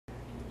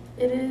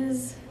It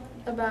is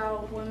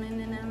about women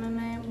in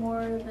MMA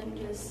more than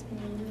just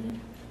me,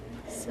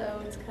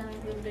 so it's kind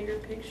of the bigger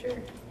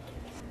picture.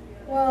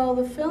 Well,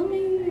 the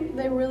filming,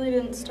 they really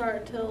didn't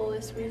start till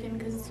this weekend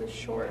because it's a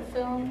short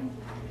film,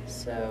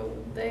 so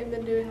they've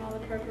been doing all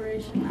the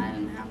preparation. I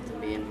didn't have to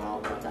be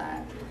involved with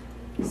that.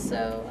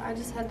 So I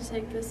just had to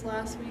take this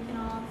last weekend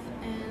off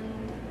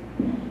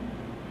and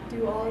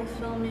do all the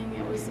filming.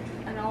 It was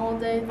an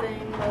all-day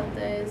thing both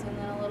days and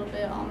then a little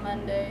bit on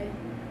Monday.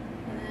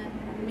 And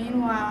then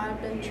meanwhile,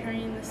 I've been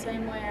training the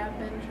same way I've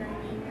been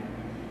training.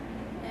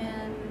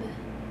 And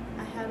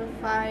I had a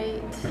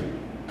fight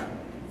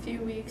a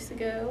few weeks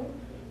ago.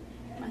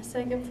 My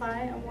second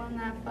fight, I won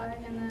that fight,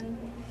 and then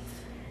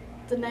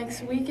the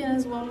next weekend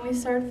is when we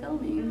start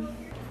filming.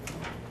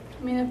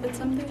 I mean, if it's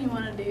something you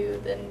want to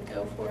do, then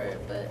go for it,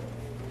 but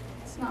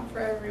it's not for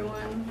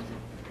everyone,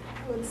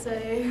 I would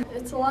say.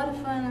 It's a lot of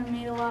fun. I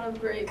meet a lot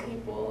of great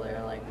people.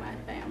 They're like my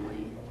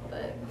family,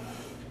 but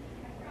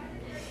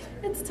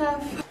it's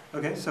tough.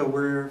 Okay, so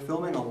we're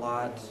filming a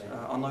lot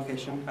on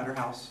location at her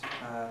house.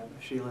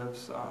 She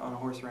lives on a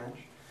horse ranch.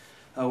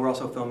 We're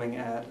also filming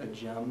at a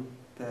gym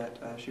that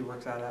she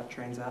works out at,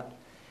 trains at,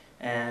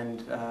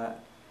 and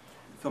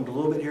filmed a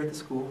little bit here at the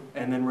school,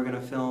 and then we're going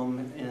to film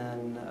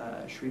in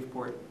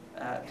Shreveport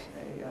at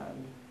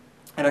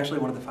actually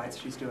one of the fights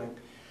she's doing.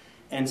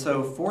 And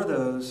so for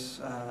those,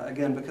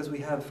 again, because we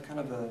have kind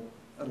of a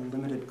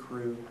limited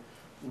crew,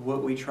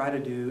 what we try to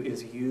do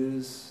is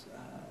use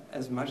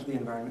as much of the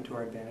environment to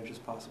our advantage as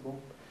possible.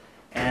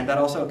 And that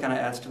also kind of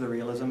adds to the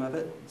realism of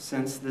it,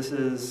 since this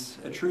is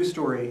a true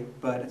story,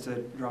 but it's a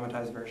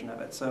dramatized version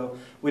of it. So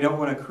we don't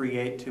want to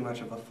create too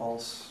much of a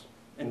false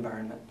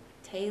environment.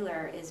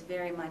 Taylor is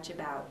very much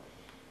about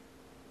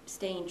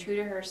staying true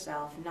to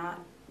herself, not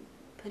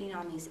putting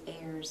on these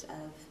airs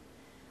of,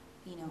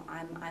 you know,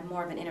 I'm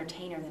more of an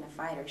entertainer than a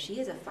fighter. She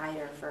is a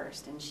fighter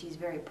first, and she's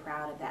very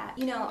proud of that.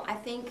 You know, I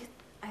think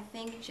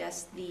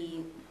just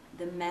the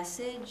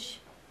message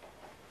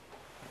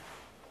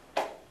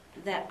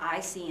that I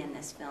see in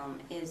this film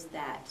is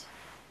that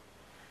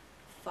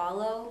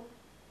follow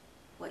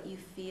what you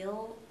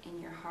feel in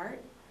your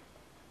heart,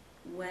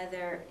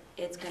 whether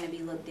it's going to be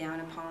looked down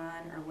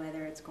upon or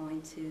whether it's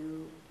going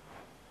to,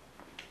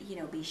 you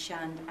know, be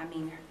shunned. I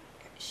mean,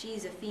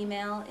 she's a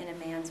female in a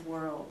man's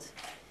world,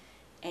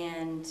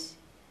 and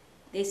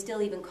they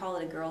still even call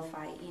it a girl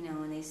fight, you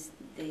know, and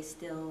they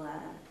still,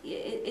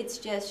 it's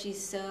just,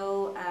 she's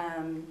so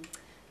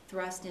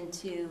thrust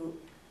into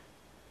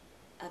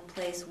a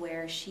place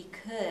where she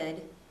could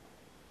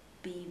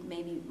be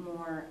maybe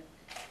more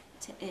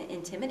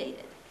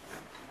intimidated.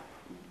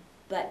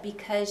 But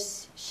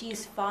because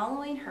she's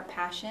following her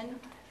passion,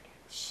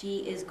 she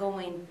is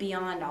going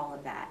beyond all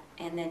of that,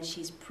 and then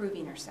she's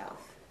proving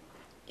herself.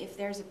 If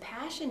there's a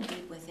passion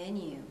deep within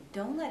you,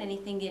 don't let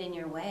anything get in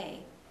your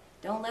way.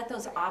 Don't let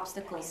those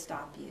obstacles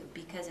stop you,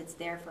 because it's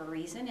there for a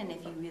reason, and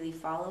if you really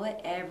follow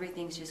it,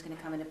 everything's just going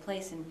to come into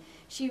place, and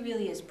she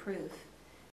really is proof.